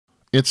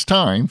It's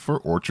time for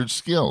Orchard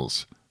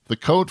Skills. The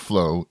code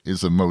flow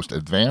is the most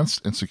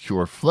advanced and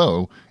secure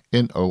flow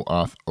in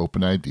OAuth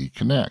OpenID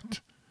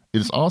Connect.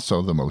 It is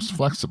also the most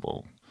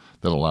flexible,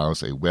 that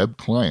allows a web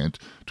client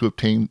to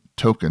obtain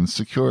tokens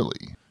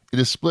securely. It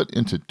is split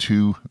into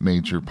two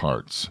major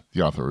parts: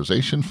 the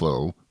authorization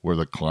flow, where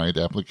the client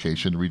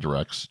application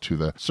redirects to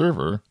the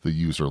server, the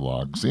user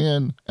logs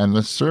in, and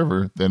the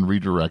server then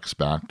redirects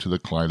back to the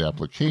client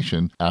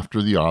application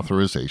after the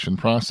authorization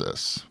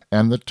process.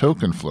 And the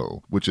token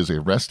flow, which is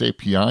a REST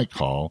API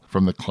call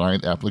from the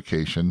client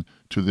application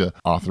to the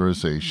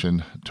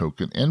authorization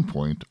token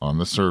endpoint on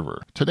the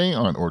server. Today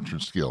on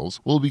Orchard Skills,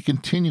 we'll be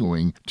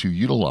continuing to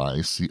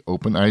utilize the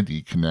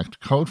OpenID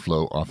Connect code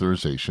flow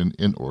authorization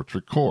in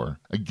Orchard Core.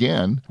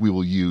 Again, we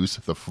will use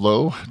the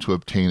flow to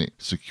obtain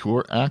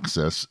secure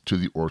access to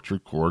the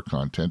Orchard Core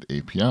content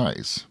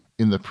APIs.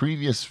 In the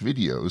previous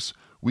videos,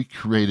 we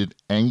created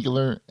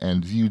Angular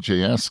and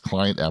Vue.js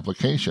client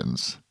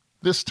applications.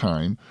 This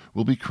time,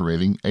 we'll be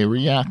creating a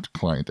React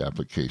client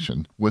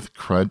application with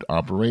CRUD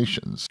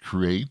operations: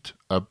 create,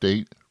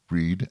 update,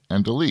 read,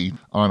 and delete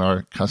on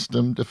our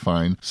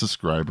custom-defined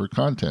subscriber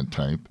content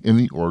type in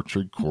the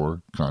Orchard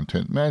Core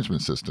content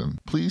management system.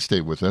 Please stay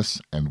with us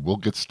and we'll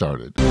get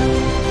started.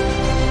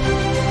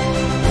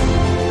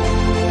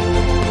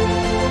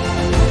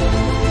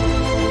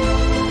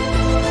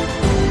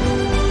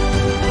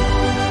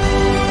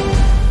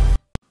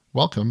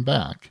 Welcome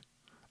back.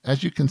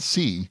 As you can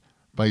see,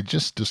 by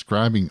just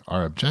describing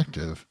our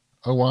objective,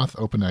 OAuth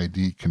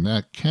OpenID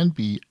Connect can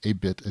be a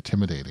bit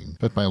intimidating,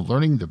 but by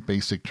learning the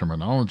basic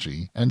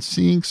terminology and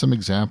seeing some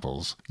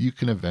examples, you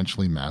can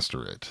eventually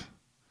master it.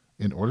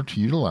 In order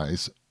to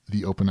utilize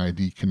the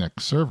OpenID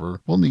Connect server,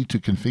 we'll need to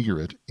configure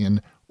it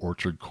in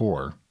Orchard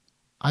Core.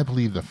 I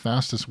believe the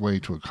fastest way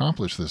to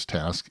accomplish this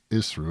task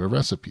is through a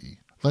recipe.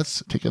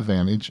 Let's take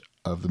advantage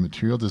of the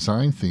material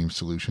design theme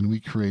solution we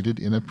created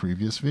in a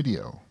previous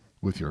video.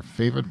 With your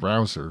favorite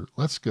browser,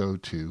 let's go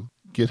to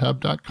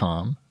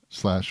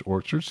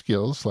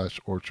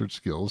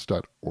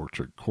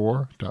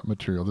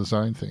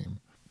github.com/orchardskills/orchardskills.orchardcore.materialDesignTheme.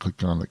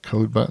 Click on the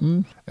code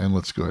button and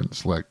let's go ahead and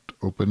select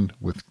Open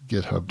with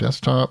GitHub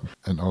Desktop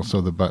and also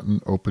the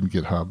button Open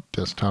GitHub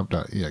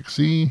Desktop.exe,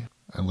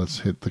 and let's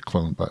hit the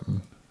clone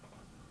button.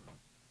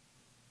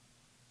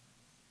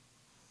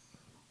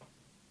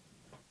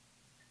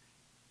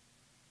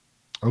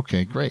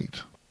 Okay,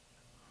 great.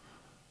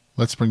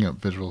 Let's bring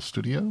up Visual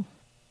Studio.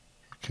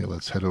 Okay,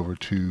 let's head over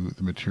to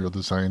the material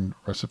design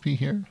recipe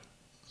here.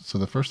 So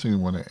the first thing we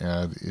want to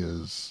add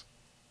is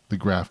the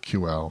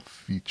GraphQL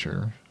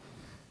feature.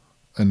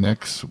 And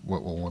next,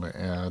 what we'll want to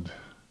add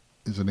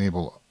is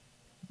enable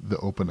the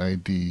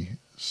OpenID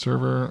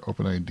server,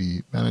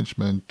 OpenID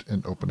management,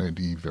 and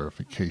OpenID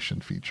verification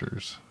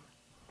features.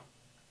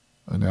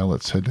 And now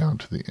let's head down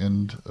to the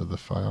end of the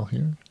file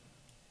here.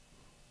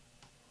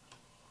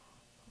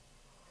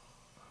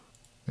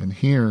 And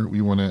here we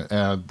want to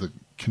add the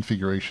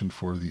configuration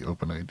for the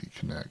OpenID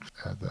Connect.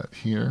 Add that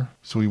here.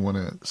 So we want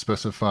to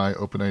specify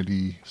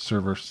OpenID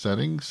server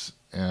settings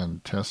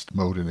and test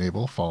mode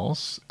enable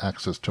false,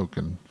 access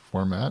token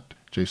format,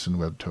 JSON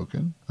web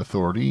token.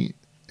 Authority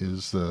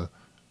is the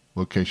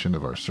location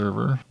of our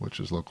server, which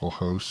is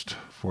localhost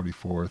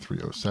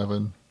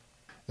 44307.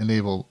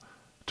 Enable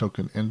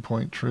token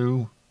endpoint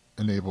true,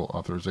 enable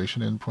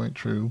authorization endpoint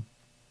true,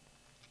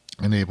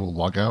 enable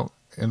logout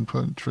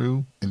endpoint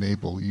true,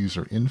 enable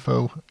user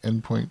info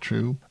endpoint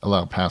true,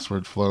 allow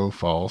password flow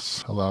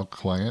false, allow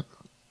client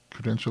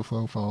credential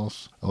flow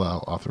false, allow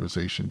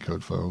authorization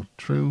code flow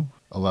true,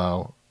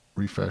 allow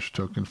refresh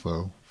token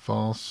flow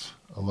false,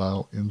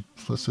 allow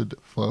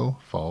implicit flow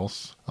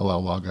false,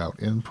 allow logout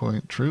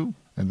endpoint true,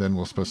 and then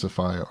we'll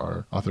specify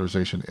our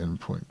authorization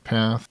endpoint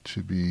path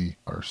to be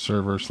our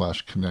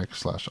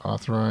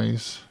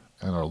server/connect/authorize,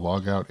 and our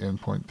logout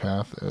endpoint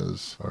path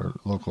as our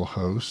local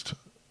host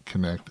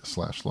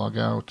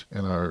connect/logout,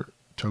 and our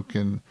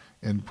token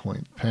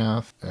endpoint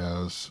path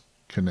as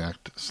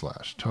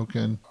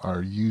connect/token,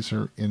 our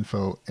user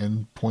info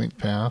endpoint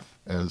path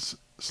as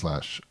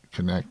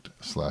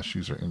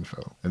 /connect/user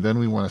info. And then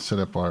we want to set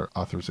up our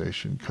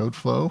authorization code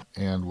flow,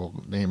 and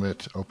we'll name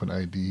it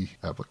OpenID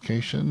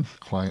application.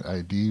 Client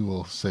ID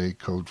will say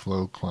code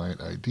flow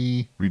client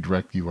ID.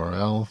 Redirect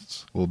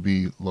URLs will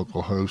be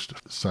localhost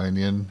sign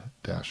in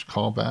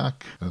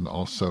 -callback. And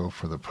also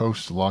for the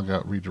post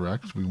logout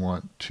redirect, we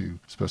want to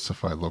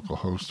specify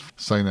localhost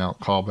sign out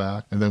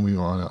callback. And then we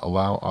want to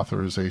allow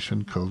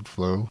authorization code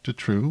flow to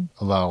true,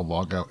 allow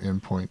logout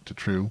endpoint to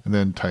true, and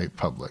then type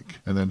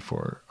public. And then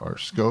for our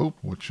scope,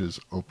 which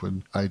is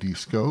OpenID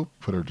scope,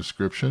 put our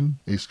description,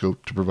 a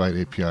scope to provide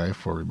API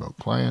for remote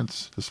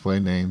clients, display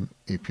name,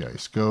 API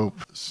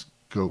scope,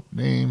 scope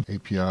name,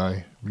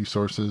 API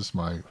resources,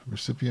 my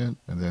recipient,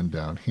 and then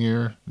down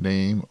here,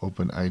 name,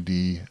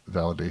 OpenID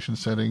validation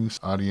settings,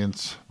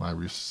 audience, my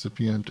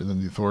recipient, and then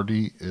the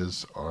authority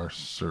is our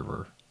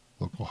server,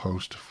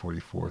 localhost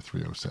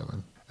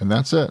 44307. And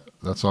that's it.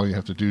 That's all you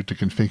have to do to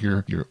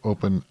configure your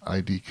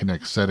OpenID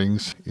Connect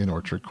settings in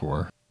Orchard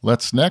Core.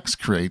 Let's next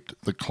create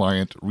the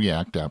client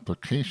React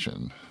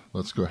application.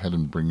 Let's go ahead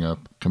and bring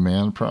up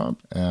command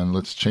prompt and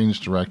let's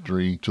change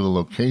directory to the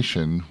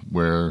location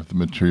where the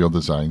material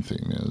design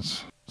theme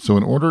is. So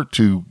in order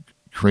to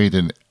create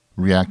a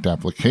React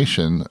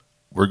application,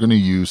 we're going to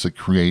use a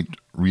create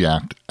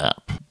React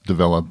app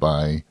developed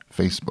by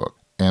Facebook.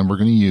 And we're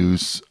going to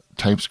use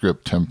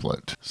TypeScript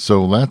template.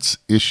 So let's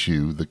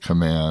issue the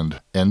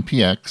command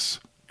npx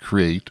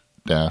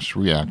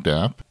create-react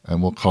app,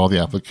 and we'll call the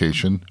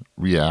application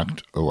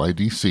React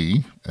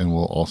OIDC, and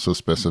we'll also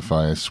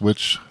specify a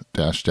switch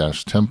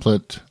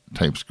 --template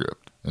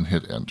TypeScript and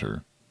hit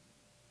enter.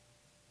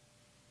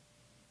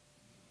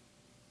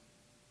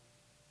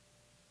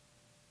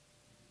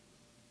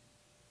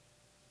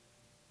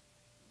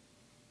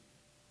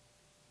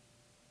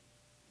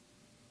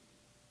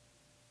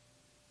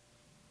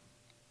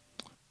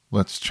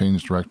 Let's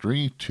change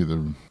directory to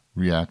the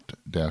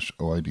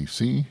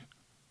React-OIDC.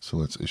 So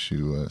let's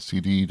issue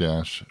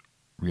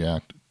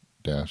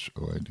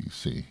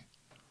cd-react-OIDC.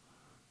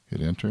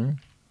 Hit enter.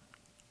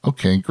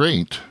 Okay,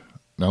 great.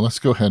 Now let's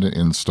go ahead and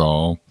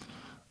install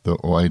the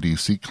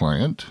OIDC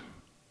client.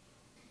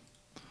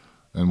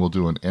 And we'll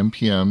do an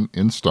npm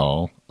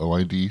install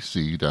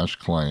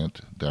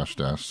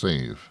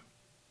oidc-client-save.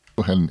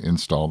 Go ahead and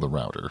install the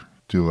router.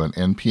 Do an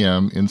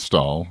npm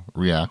install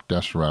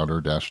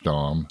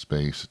react-router-dom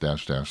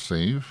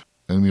 --save.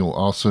 And we will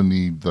also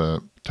need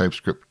the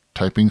TypeScript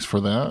typings for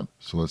that.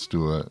 So let's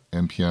do a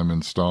npm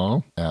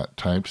install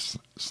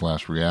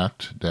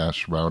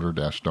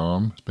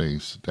 @types/react-router-dom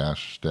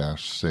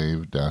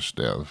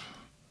 --save-dev.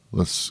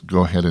 Let's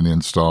go ahead and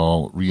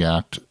install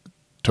React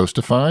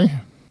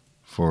Toastify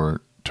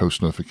for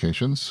toast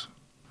notifications.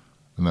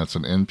 And that's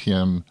an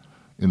npm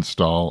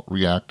install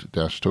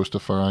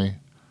react-toastify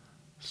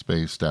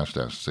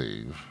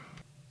 --save.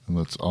 And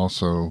let's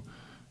also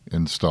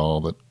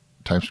install the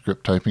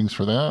TypeScript typings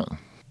for that.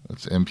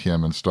 That's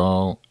npm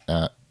install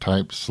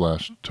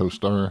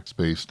 @types/toastar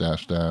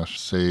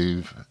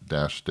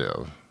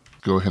 --save-dev.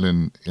 Go ahead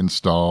and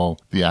install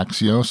the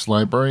Axios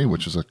library,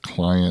 which is a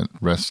client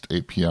REST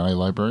API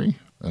library.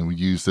 And we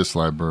use this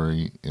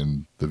library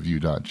in the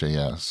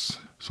vue.js.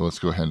 So let's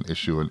go ahead and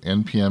issue an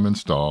npm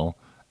install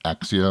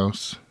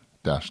axios-save.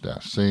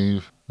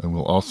 And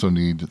we'll also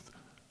need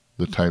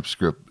the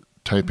TypeScript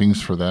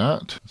typings for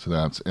that. So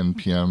that's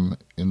npm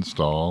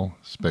install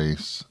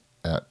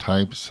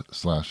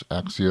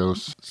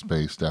 @types/axios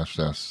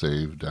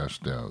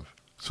 --save-dev.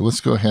 So let's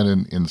go ahead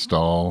and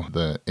install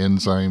the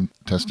enzyme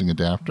testing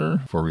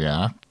adapter for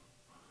React.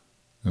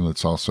 And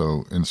let's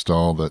also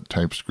install the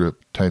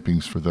TypeScript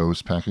typings for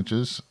those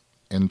packages.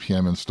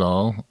 npm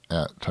install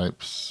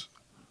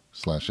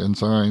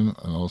 @types/enzyme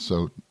and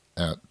also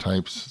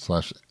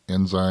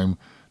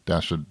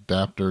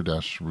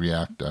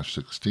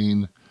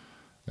 @types/enzyme-adapter-react-16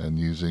 and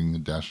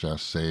using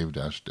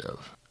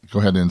 --save-dev. Go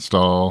ahead and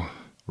install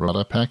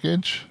Rada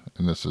package,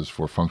 and this is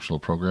for functional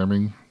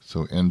programming.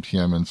 So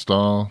npm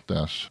install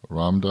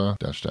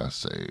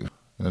 -ramda-save.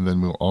 And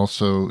then we'll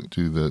also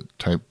do the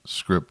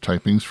TypeScript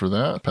typings for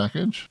that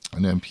package.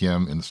 And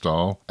npm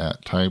install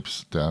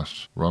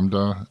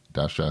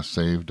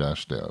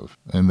 @types-ramda-save-dev.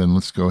 And then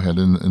let's go ahead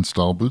and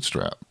install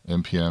Bootstrap.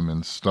 npm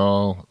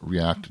install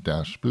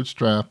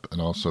react-bootstrap and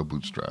also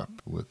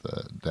Bootstrap with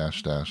a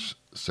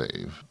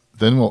 --save.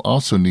 Then we'll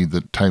also need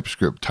the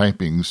TypeScript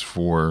typings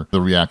for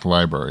the React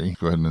library.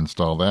 Go ahead and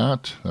install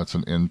that. That's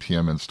an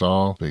npm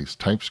install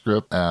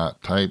TypeScript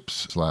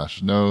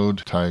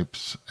 @types/node,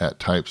 types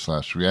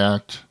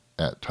 @types/react,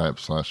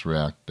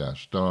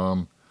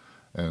 @types/react-dom,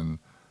 and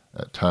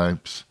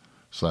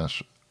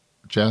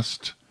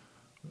 @types/jest,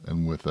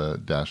 and with a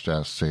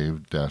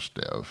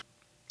 --save-dev.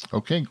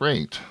 Okay,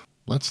 great.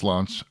 Let's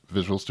launch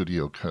Visual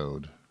Studio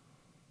Code.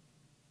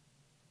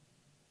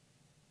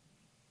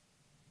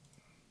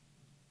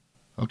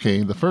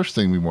 Okay, the first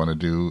thing we want to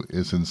do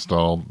is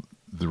install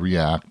the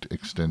React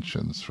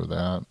extensions for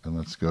that. And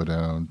let's go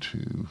down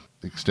to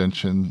the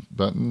extension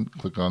button,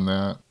 click on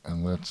that,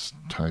 and let's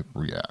type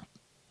React.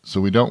 So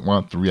we don't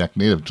want the React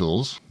Native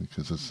tools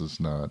because this is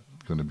not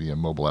going to be a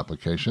mobile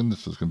application.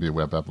 This is going to be a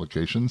web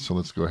application. So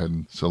let's go ahead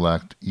and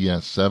select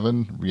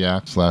ES7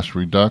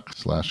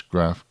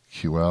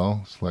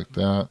 React/Redux/GraphQL. Select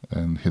that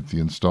and hit the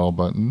install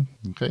button.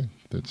 Okay,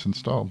 that's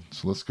installed.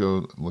 So let's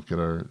go look at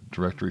our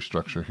directory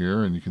structure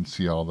here, and you can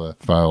see all the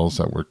files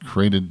that were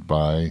created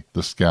by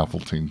the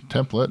scaffolding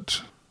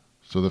template.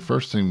 So the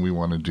first thing we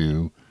want to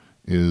do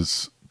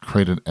is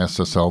create an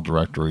SSL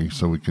directory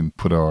so we can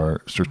put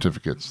our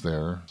certificates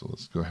there. So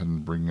let's go ahead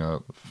and bring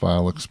up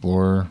File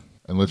Explorer,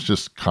 and let's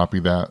just copy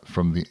that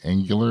from the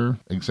Angular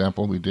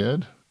example we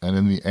did. And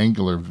in the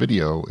Angular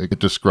video, it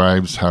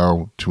describes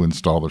how to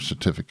install the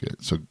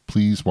certificate. So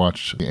please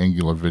watch the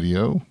Angular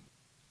video.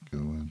 Go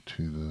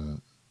into the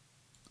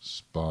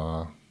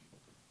SPA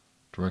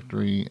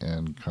directory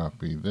and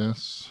copy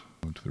this.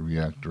 Go into the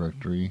React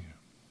directory,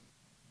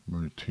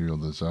 material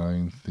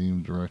design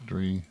theme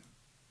directory.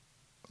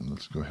 And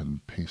let's go ahead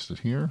and paste it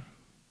here.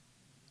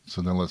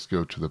 So now let's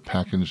go to the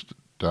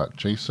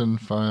package.json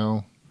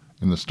file.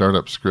 In the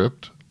startup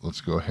script,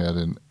 let's go ahead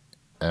and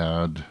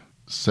add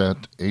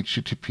set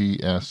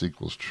HTTPS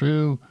equals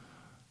true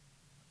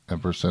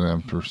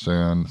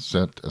ampersand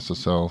set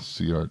SSL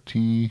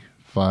CRT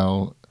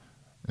file,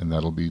 and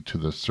that'll be to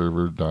the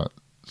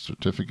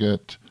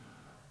server.certificate,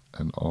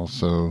 and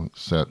also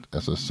set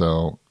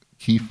SSL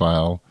key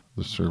file,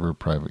 the server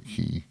private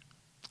key.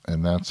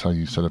 And that's how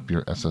you set up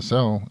your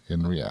SSL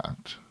in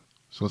React.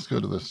 So let's go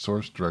to the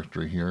source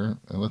directory here,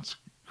 and let's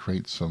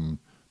create some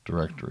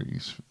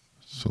directories.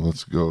 So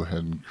let's go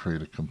ahead and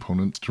create a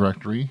components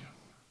directory,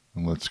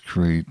 and let's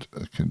create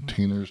a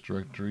containers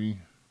directory.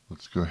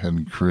 Let's go ahead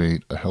and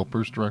create a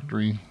helpers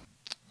directory.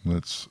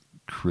 Let's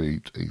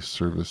create a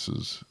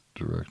services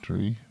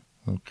directory.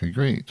 Okay,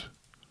 great.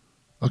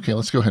 Okay,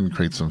 let's go ahead and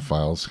create some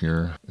files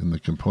here. In the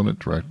component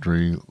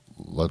directory,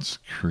 let's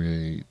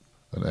create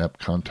an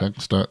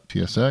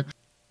appcontext.tsx.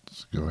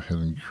 Let's go ahead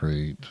and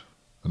create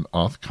an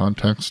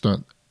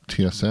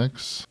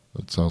authcontext.tsx.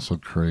 Let's also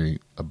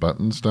create a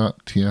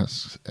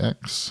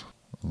buttons.tsx.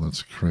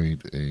 Let's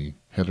create a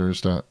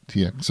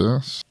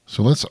headers.txs.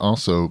 So let's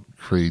also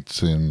create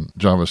some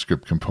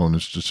JavaScript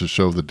components just to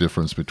show the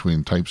difference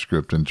between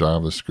TypeScript and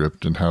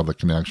JavaScript and how they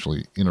can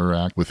actually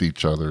interact with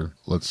each other.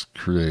 Let's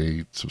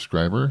create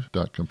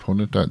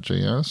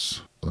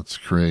subscriber.component.js. Let's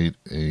create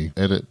a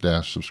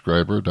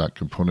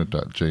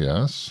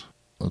edit-subscriber.component.js.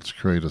 Let's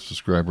create a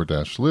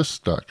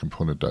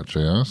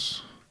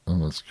subscriber-list.component.js.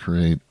 And let's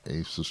create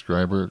a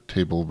subscriber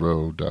table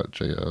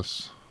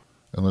row.js.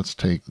 And let's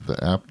take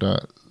the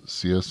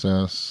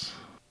app.css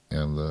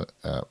and the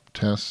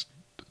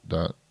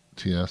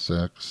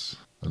app.test.tsx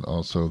and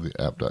also the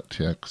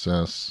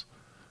app.txs,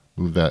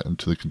 move that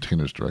into the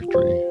containers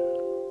directory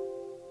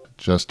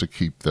just to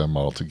keep them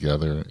all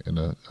together in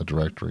a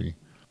directory.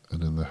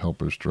 And in the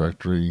helpers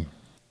directory,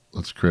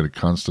 let's create a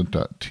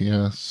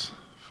constant.ts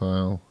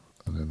file.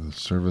 And in the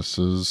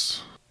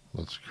services,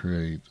 let's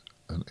create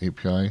an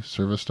API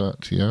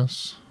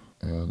service.ts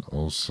and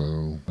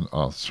also an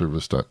auth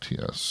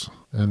service.ts.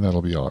 And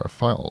that'll be all our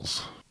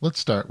files. Let's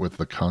start with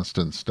the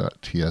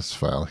constants.ts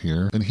file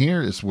here. And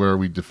here is where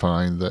we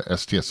define the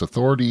STS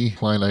authority,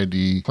 client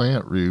ID,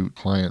 client root,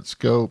 client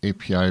scope,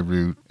 API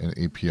root, and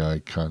API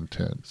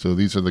content. So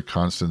these are the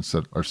constants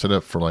that are set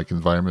up for like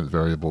environment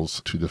variables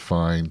to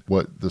define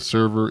what the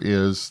server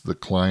is, the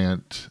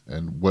client,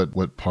 and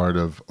what part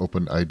of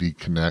OpenID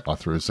Connect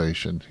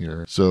authorization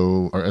here.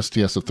 So our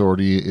STS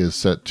authority is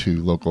set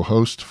to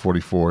localhost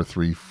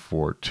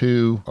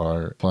 44342.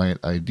 Our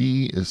client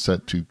ID is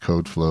set to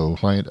CodeFlow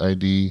client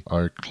ID.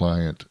 Our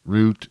client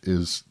root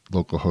is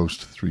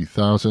localhost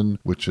 3000,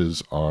 which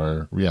is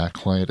our React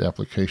client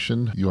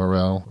application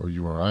URL or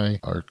URI.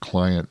 Our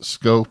client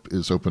scope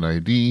is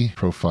OpenID,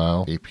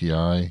 profile,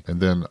 API, and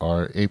then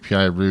our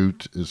API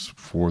root is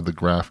for the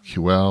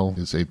GraphQL,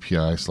 is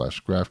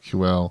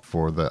API/GraphQL.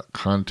 For the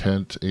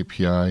content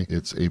API,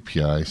 it's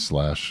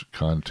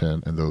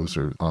API/content, and those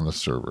are on the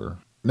server.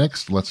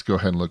 Next, let's go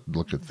ahead and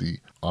look at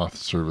the auth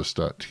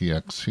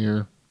service.tx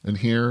here. And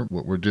here,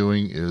 what we're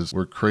doing is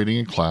we're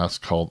creating a class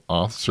called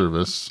auth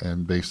service,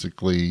 and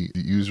basically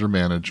the user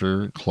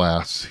manager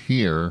class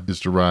here is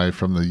derived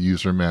from the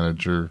user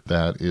manager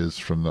that is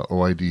from the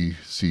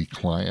OIDC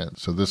client.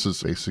 So this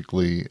is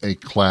basically a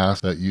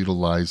class that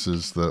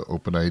utilizes the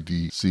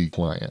OpenIDC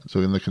client. So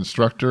in the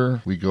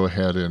constructor, we go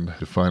ahead and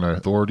define our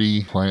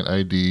authority, client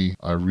ID,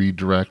 our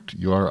redirect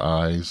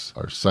URIs,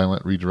 our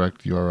silent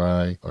redirect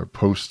URI, our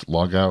post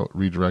logout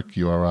redirect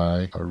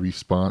URI, our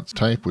response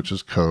type, which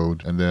is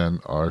code, and then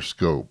our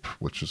scope,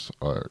 which is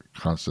our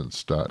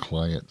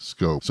constants.client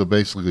scope. So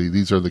basically,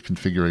 these are the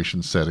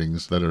configuration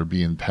settings that are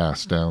being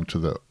passed down to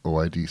the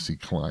OIDC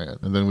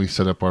client. And then we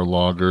set up our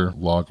logger,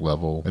 log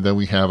level, and then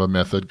we have a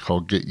method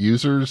called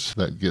getUsers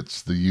that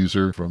gets the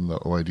user from the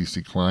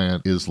OIDC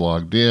client is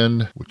logged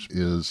in, which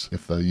is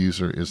if the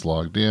user is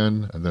logged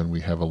in, and then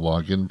we have a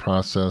login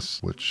process,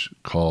 which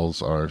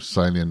calls our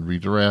sign in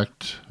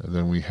redirect, and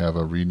then we have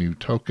a renew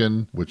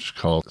token, which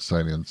calls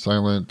sign in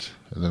silent,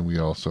 and then we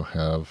also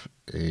have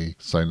a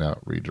sign out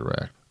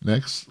redirect.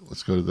 Next,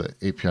 let's go to the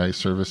API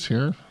service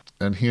here.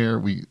 And here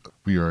we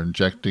are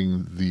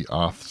injecting the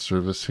auth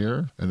service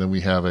here. And then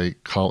we have a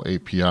call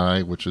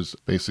API, which is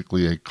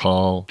basically a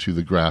call to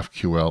the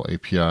GraphQL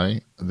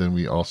API. And then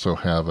we also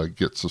have a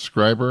get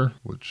subscriber,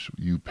 which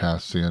you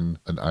pass in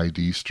an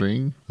ID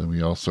string. Then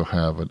we also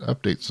have an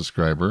update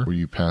subscriber, where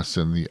you pass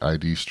in the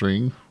ID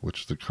string, which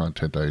is the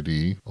content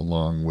ID,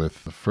 along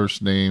with the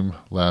first name,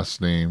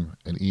 last name,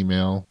 and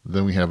email.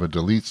 Then we have a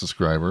delete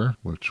subscriber,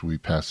 which we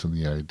pass in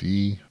the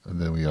ID. And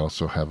then we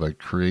also have a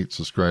create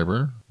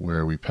subscriber,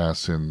 where we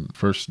pass in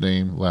first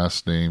name,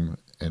 last name,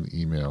 and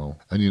email.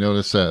 And you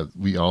notice that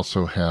we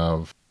also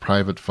have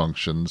private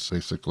functions,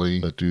 basically,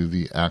 that do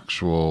the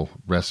actual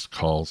REST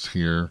calls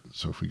here.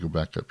 So if we go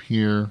back up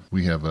here,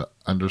 we have a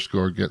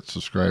underscore get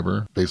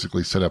subscriber,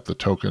 basically set up the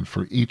token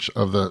for each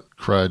of the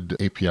CRUD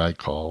API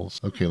calls.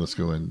 Okay, let's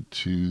go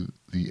into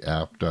the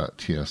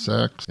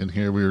app.tsx. And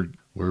here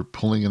we're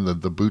pulling in the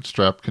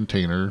bootstrap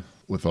container,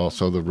 with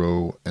also the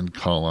row and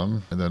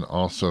column, and then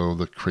also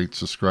the create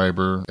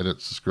subscriber,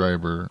 edit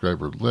subscriber,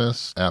 subscriber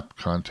list, app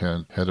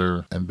content,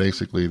 header, and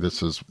basically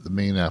this is the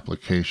main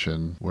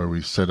application where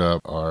we set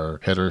up our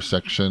header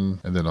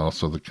section and then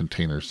also the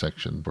container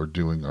section for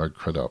doing our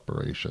CRUD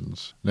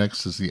operations.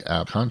 Next is the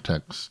app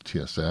context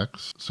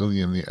TSX. So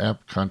in the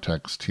app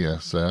context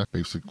TSX,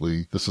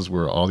 basically this is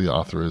where all the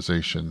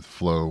authorization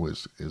flow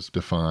is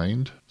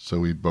defined. So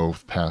we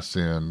both pass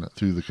in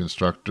through the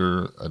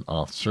constructor an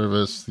auth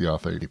service, the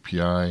auth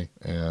API,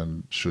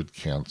 and should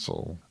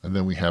cancel. And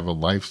then we have a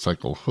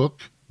lifecycle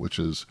hook, which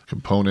is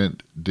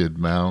component did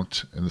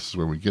mount, and this is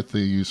where we get the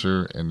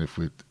user and if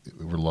we're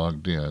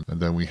logged in.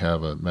 And then we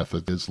have a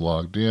method is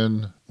logged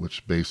in,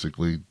 which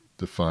basically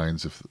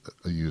defines if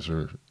a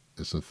user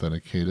is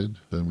authenticated.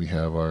 Then we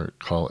have our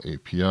call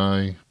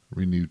API,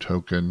 renew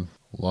token,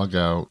 log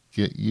out,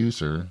 get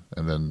user,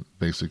 and then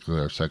basically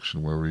our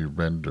section where we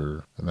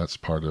render, and that's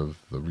part of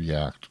the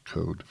React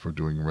code for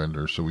doing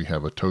render. So we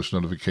have a toast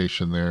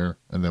notification there,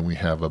 and then we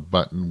have a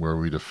button where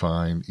we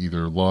define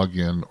either log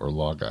in or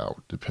log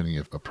out, depending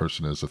if a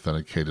person is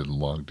authenticated and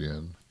logged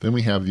in. Then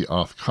we have the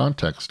auth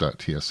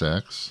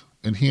context.tsx.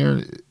 And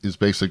here is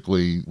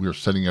basically we're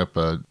setting up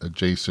a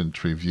JSON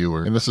tree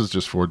viewer, and this is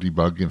just for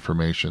debug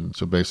information.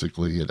 So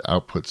basically it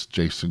outputs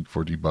JSON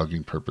for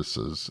debugging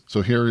purposes.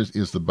 So here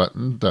is the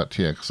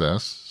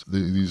button.txs.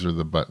 These are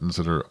the buttons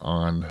that are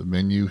on the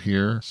menu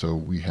here. So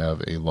we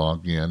have a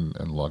login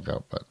and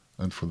logout button.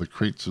 And for the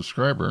create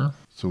subscriber,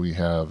 so we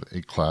have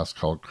a class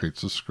called create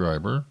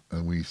subscriber,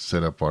 and we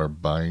set up our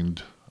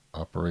bind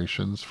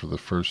operations for the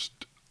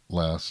first,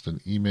 last, and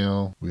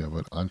email. We have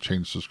an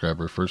onChange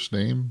subscriber first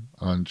name,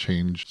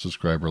 onChange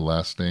subscriber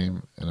last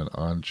name, and an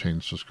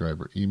onChange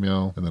subscriber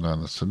email. And then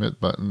on the submit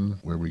button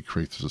where we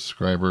create the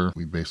subscriber,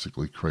 we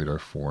basically create our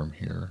form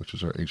here, which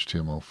is our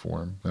HTML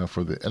form. Now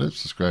for the edit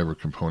subscriber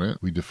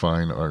component, we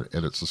define our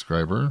edit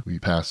subscriber. We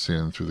pass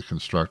in through the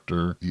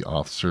constructor the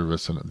auth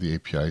service and the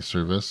API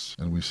service,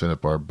 and we set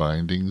up our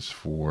bindings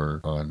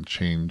for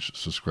onChange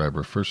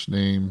subscriber first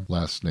name,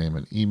 last name,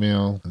 and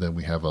email. And then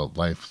we have a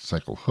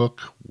lifecycle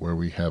hook where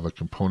we have a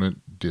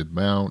component did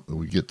mount.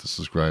 We get the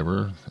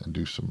subscriber and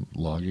do some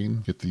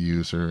logging, get the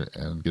user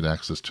and get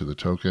access to the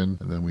token.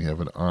 And then we have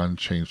an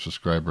onChange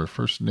subscriber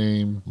first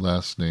name,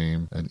 last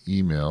name, and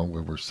email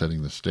where we're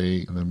setting the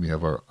state. And then we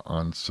have our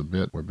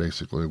onSubmit where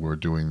basically we're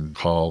doing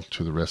call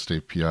to the REST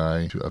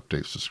API to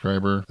update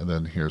subscriber. And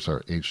then here's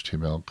our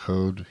HTML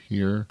code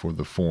here for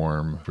the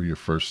form for your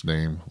first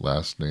name,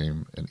 last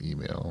name, and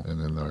email. And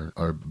then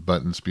our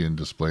buttons being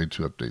displayed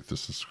to update the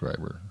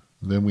subscriber.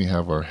 Then we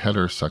have our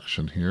header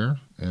section here,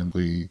 and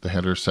the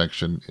header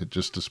section, it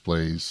just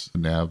displays the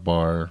nav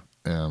bar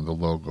and the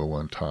logo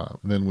on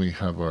top. And then we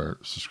have our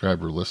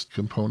subscriber list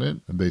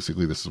component, and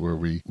basically this is where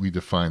we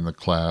define the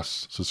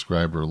class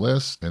subscriber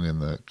list, and in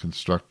the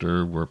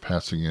constructor we're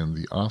passing in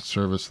the auth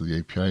service, the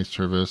API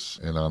service,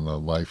 and on the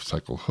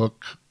lifecycle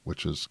hook,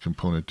 which is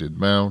component did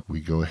mount, we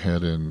go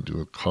ahead and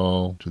do a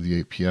call to the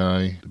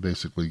API to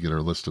basically get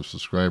our list of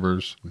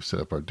subscribers. We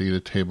set up our data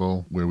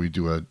table where we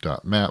do a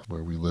 .map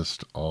where we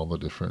list all the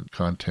different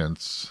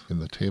contents in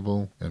the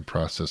table and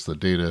process the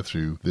data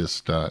through this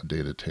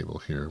 .data table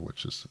here,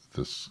 which is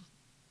this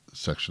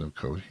section of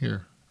code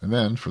here. And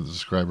then for the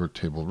subscriber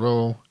table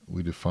row,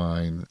 we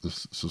define the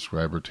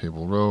subscriber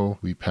table row.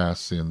 We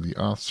pass in the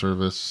auth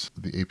service,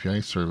 the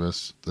API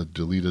service, the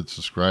deleted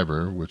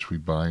subscriber, which we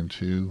bind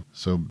to.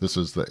 So this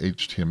is the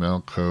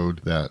HTML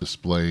code that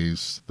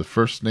displays the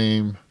first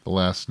name, the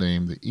last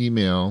name, the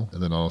email,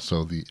 and then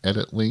also the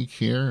edit link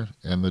here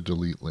and the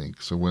delete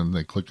link. So when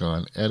they click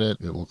on edit,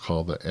 it will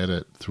call the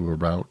edit through a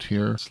route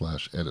here,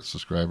 /edit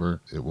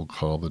subscriber. It will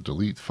call the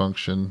delete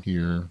function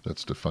here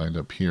that's defined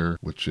up here,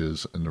 which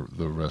is in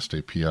the REST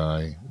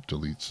API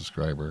delete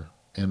subscriber.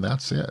 And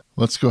that's it.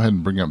 Let's go ahead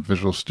and bring up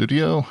Visual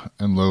Studio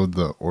and load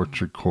the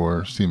Orchard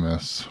Core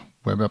CMS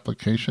web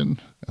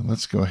application. And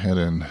let's go ahead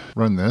and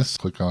run this.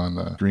 Click on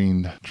the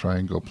green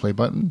triangle play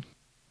button.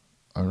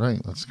 All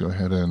right, let's go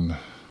ahead and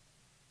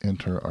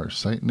enter our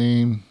site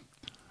name.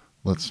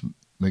 Let's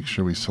make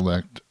sure we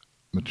select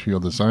Material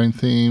Design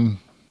Theme.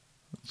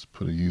 Let's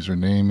put a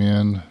username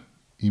in,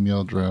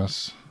 email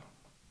address,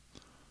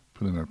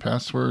 put in our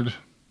password,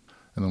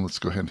 and then let's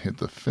go ahead and hit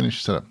the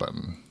Finish Setup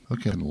button.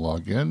 Okay, and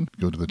log in,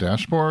 go to the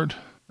dashboard,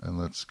 and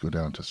let's go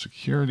down to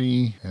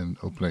Security and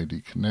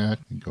OpenID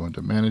Connect and go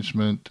into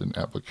Management and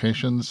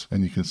Applications.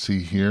 And you can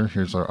see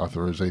here's our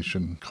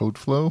authorization code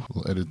flow.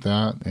 We'll edit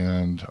that,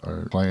 and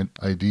our client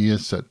ID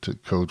is set to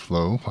code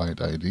flow,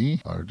 client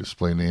ID. Our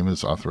display name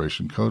is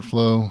authorization code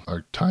flow.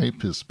 Our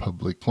type is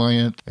public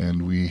client,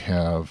 and we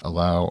have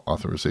allow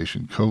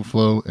authorization code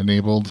flow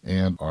enabled.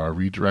 And our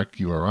redirect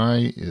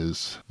URI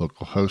is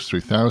localhost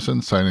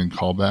 3000 sign in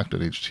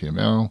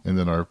callback.html. And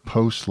then our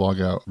post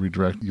logout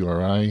redirect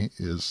URI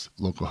is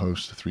localhost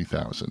localhost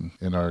 3000.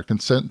 And our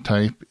consent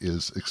type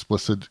is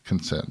explicit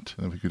consent.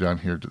 And if we go down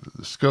here to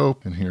the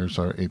scope, and here's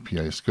our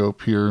API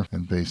scope here,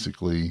 and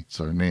basically it's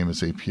our name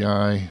is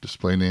API,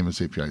 display name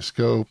is API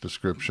scope,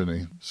 description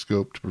a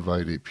scope to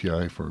provide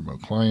API for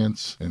remote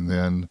clients, and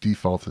then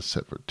default is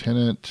set for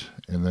tenant,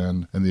 and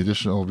then and the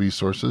additional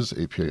resources,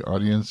 API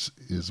audience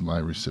is my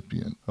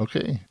recipient.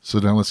 Okay, so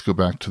now let's go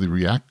back to the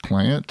React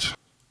client.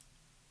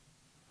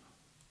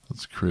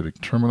 Let's create a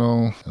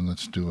terminal, and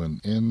let's do an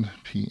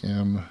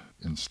npm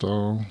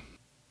install.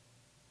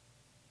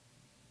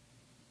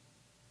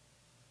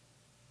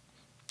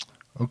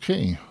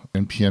 Okay,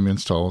 npm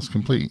install is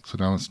complete. So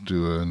now let's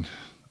do an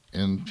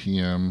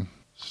npm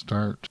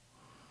start.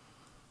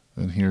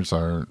 And here's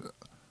our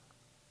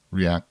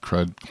React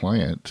CRUD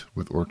client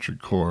with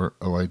Orchard Core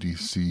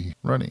OIDC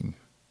running.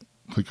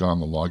 Click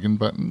on the login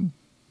button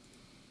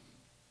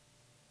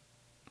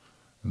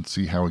and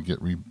see how we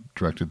get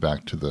redirected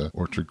back to the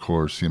Orchard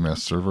Core CMS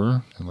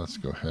server. And let's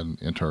go ahead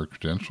and enter our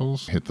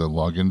credentials. Hit the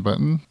login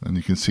button, and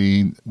you can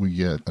see we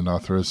get an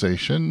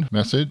authorization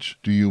message.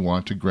 Do you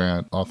want to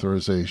grant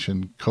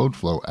authorization code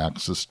flow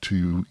access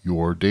to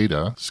your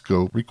data,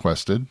 scope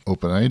requested,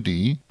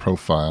 OpenID,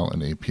 profile,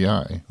 and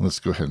API? Let's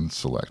go ahead and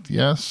select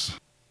yes.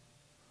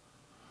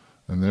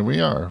 And there we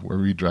are. We're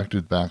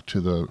redirected back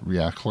to the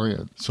React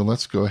client. So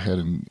let's go ahead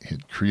and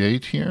hit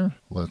create here.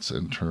 Let's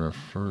enter our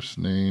first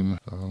name,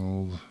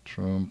 Donald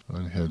Trump,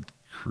 and hit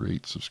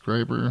create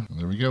subscriber. And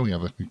there we go. We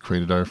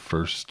created our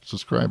first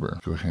subscriber.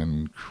 Go ahead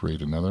and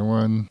create another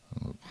one.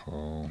 We'll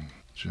call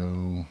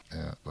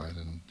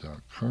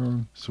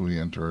joe@biden.com. So we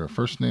enter our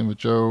first name of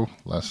Joe,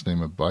 last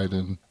name of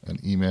Biden,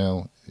 and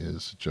email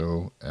is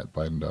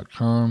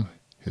joe@biden.com.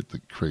 Hit the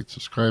create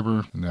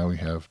subscriber, and now we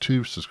have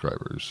 2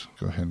 subscribers.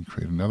 Go ahead and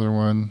create another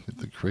one, hit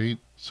the create.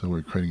 So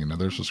we're creating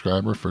another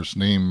subscriber, first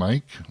name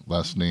Mike,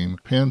 last name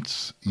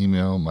Pence,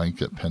 email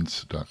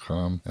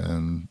mike@pence.com,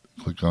 and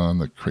click on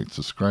the create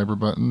subscriber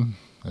button,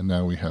 and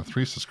now we have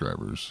 3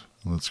 subscribers.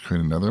 Let's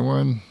create another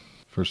one,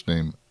 first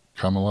name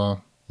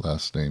Kamala,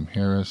 last name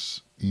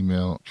Harris,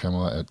 email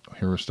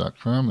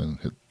kamala@harris.com, and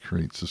hit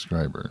create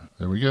subscriber.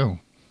 There we go.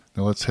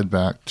 Now let's head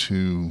back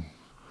to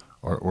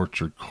our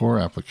Orchard Core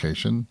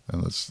application,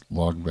 and let's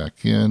log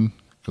back in,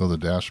 go to the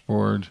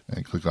dashboard,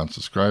 and click on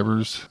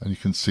subscribers, and you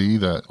can see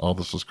that all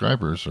the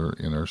subscribers are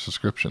in our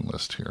subscription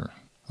list here.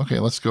 Okay,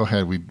 let's go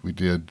ahead. We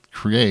did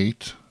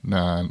create,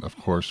 now of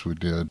course we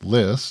did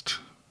list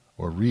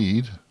or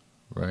read,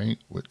 right,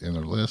 in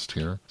our list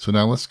here. So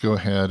now let's go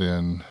ahead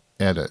and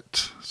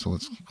edit. So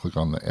let's click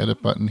on the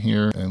edit button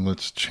here, and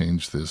let's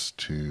change this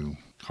to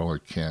call her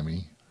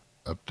Cami,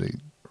 update.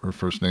 Her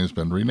first name has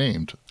been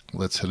renamed.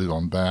 Let's head it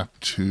on back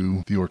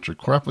to the Orchard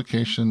Core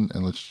application,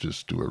 and let's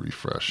just do a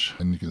refresh.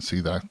 And you can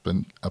see that's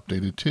been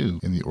updated too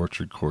in the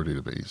Orchard Core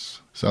database.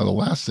 So the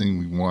last thing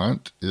we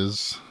want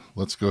is,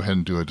 let's go ahead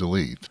and do a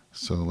delete.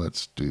 So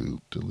let's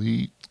do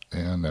delete,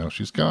 and now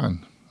she's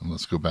gone. And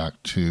let's go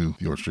back to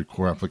the Orchard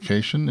Core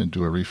application and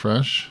do a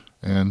refresh,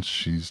 and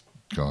she's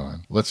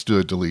gone. Let's do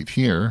a delete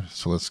here.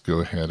 So let's go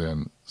ahead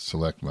and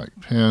select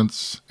Mike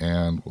Pence,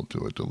 and we'll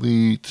do a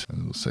delete,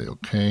 and we'll say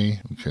okay.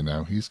 Okay,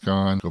 now he's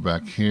gone. Go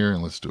back here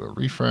and let's do a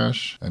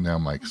refresh, and now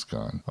Mike's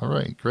gone. All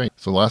right, great.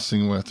 So the last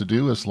thing we have to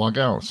do is log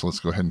out. So let's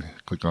go ahead and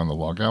click on the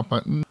log out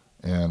button,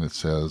 and it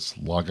says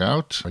log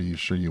out. Are you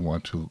sure you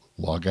want to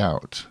log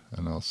out?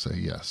 And I'll say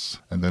yes.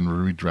 And then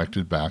we're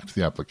redirected back to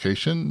the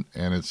application,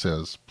 and it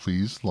says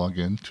please log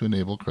in to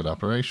enable CRUD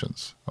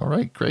operations. All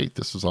right, great.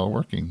 This is all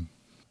working.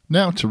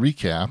 Now to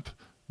recap,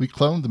 we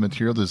cloned the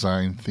material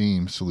design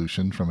theme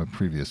solution from a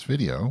previous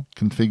video,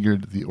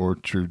 configured the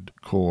Orchard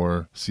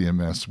Core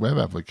CMS web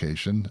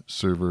application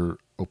server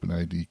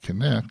OpenID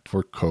Connect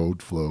for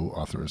code flow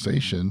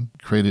authorization,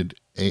 created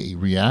a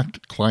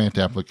React client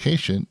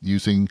application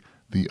using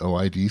the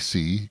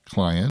OIDC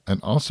client, and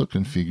also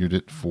configured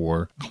it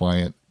for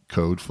client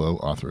code flow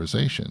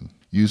authorization.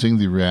 Using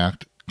the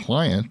React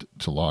client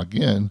to log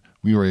in,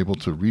 we were able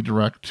to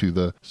redirect to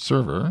the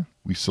server.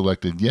 We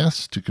selected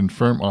yes to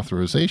confirm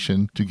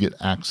authorization to get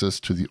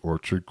access to the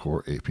Orchard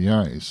Core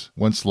APIs.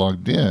 Once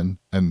logged in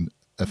and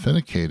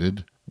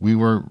authenticated, we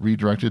were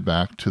redirected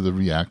back to the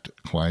React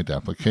client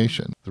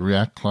application. The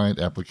React client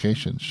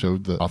application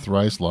showed the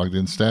authorized logged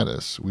in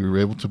status. We were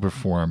able to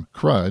perform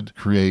CRUD,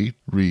 create,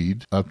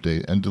 read,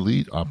 update, and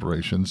delete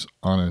operations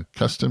on a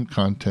custom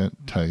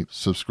content type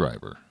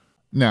subscriber.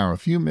 Now,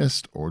 if you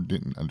missed or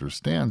didn't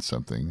understand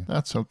something,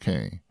 that's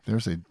okay.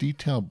 There's a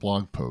detailed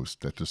blog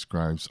post that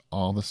describes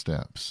all the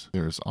steps.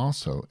 There is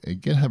also a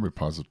GitHub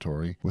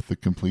repository with the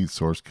complete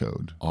source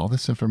code. All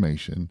this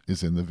information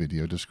is in the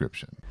video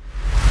description.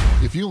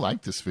 If you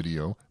like this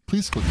video,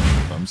 please click on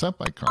the thumbs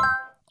up icon.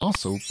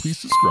 Also, please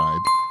subscribe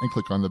and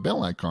click on the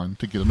bell icon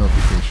to get a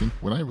notification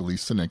when I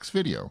release the next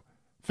video.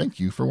 Thank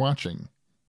you for watching.